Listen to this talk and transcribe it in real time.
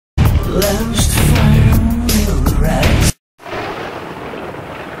last fire will rise.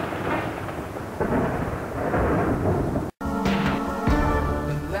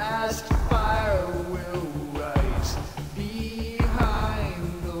 The last fire will rise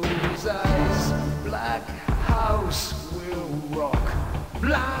behind those eyes. Black house will rock.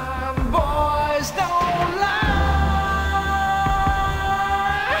 Blind boys don't lie.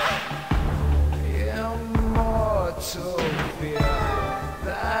 Immortal fear.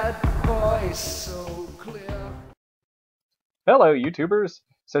 That voice so clear. Hello, YouTubers!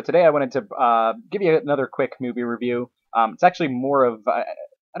 So today I wanted to give you another quick movie review. It's actually more of, I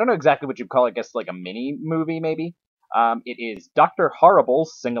don't know exactly what you'd call it, I guess like a mini-movie, maybe? It is Dr.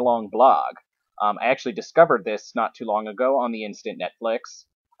 Horrible's Sing-Along Blog. I actually discovered this not too long ago on the instant Netflix.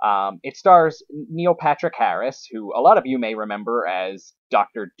 It stars Neil Patrick Harris, who a lot of you may remember as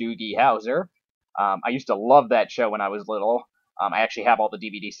Dr. Doogie Howser. I used to love that show when I was little. I actually have all the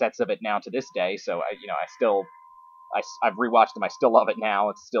DVD sets of it now to this day, so I've rewatched them. I still love it now.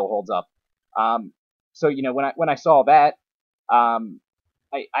 It still holds up. So when I saw that, I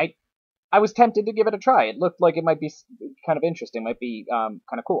was tempted to give it a try. It looked like it might be kind of interesting, might be kind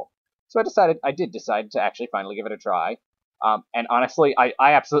of cool. So I did decide to actually finally give it a try. And honestly, I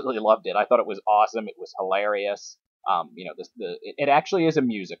absolutely loved it. I thought it was awesome. It was hilarious. It actually is a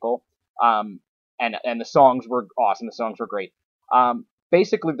musical. And the songs were awesome. The songs were great.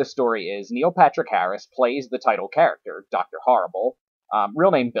 Basically, the story is Neil Patrick Harris plays the title character, Dr. Horrible.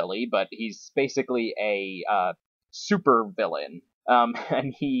 Real name Billy, but he's basically a super villain.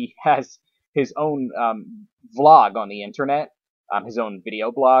 And he has his own vlog on the internet, his own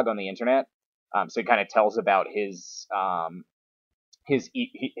video blog on the internet. So he kind of tells about his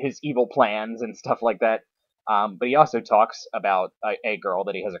evil plans and stuff like that. But he also talks about a girl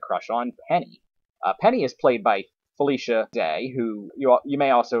that he has a crush on, Penny. Penny is played by Felicia Day, who you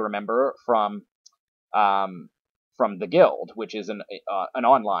may also remember from The Guild, which is an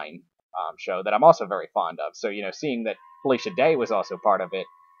online show that I'm also very fond of. So seeing that Felicia Day was also part of it,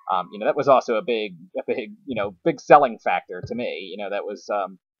 that was also a big selling factor to me.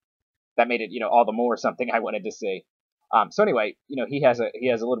 That made it all the more something I wanted to see. So anyway, he has a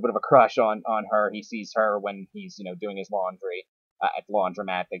little bit of a crush on her. He sees her when he's doing his laundry at the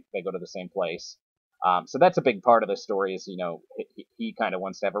laundromat. They go to the same place. So that's a big part of the story is, he kind of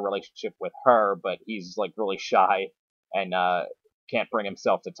wants to have a relationship with her, but he's like really shy and can't bring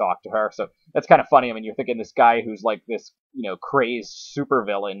himself to talk to her. So that's kind of funny. I mean, you're thinking this guy who's like this, crazed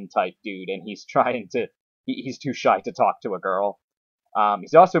supervillain type dude, and he's too shy to talk to a girl.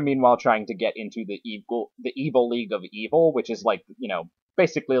 He's also meanwhile trying to get into the evil League of Evil, which is like,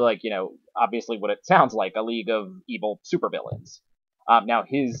 basically like, obviously what it sounds like, a league of evil supervillains. Now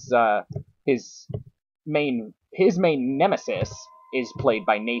his main nemesis is played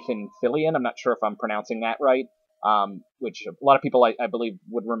by Nathan Fillion. I'm not sure if I'm pronouncing that right. Which a lot of people I believe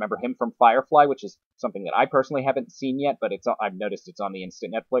would remember him from Firefly, which is something that I personally haven't seen yet, but I've noticed it's on the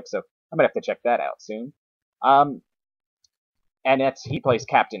instant Netflix, so I'm gonna have to check that out soon. And he plays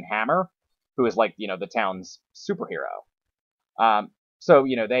Captain Hammer, who is like the town's superhero. So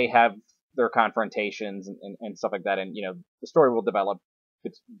they have their confrontations and stuff like that, and the story will develop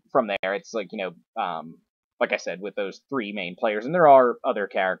from there. It's like like I said, with those three main players, and there are other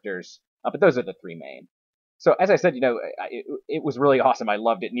characters, but those are the three main. So as I said, it was really awesome. I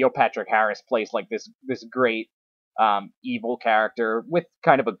loved it. Neil Patrick Harris plays like this great evil character with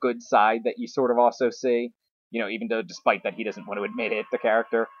kind of a good side that you sort of also see. Even though despite that he doesn't want to admit it, the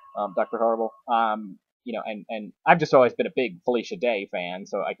character, Dr. Horrible. And I've just always been a big Felicia Day fan,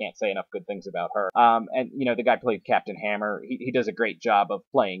 so I can't say enough good things about her. And the guy played Captain Hammer. He does a great job of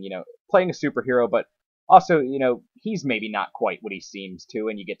playing a superhero, but also, he's maybe not quite what he seems to,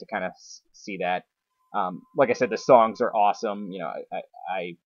 and you get to kind of see that. Like I said, the songs are awesome.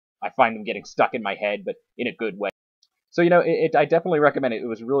 I find them getting stuck in my head, but in a good way. So, I definitely recommend it. It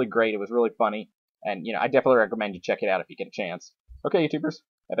was really great. It was really funny. And, I definitely recommend you check it out if you get a chance. Okay, YouTubers,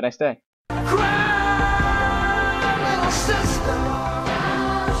 have a nice day.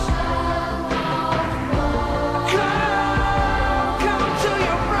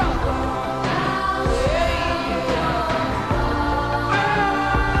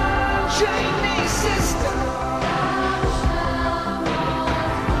 Change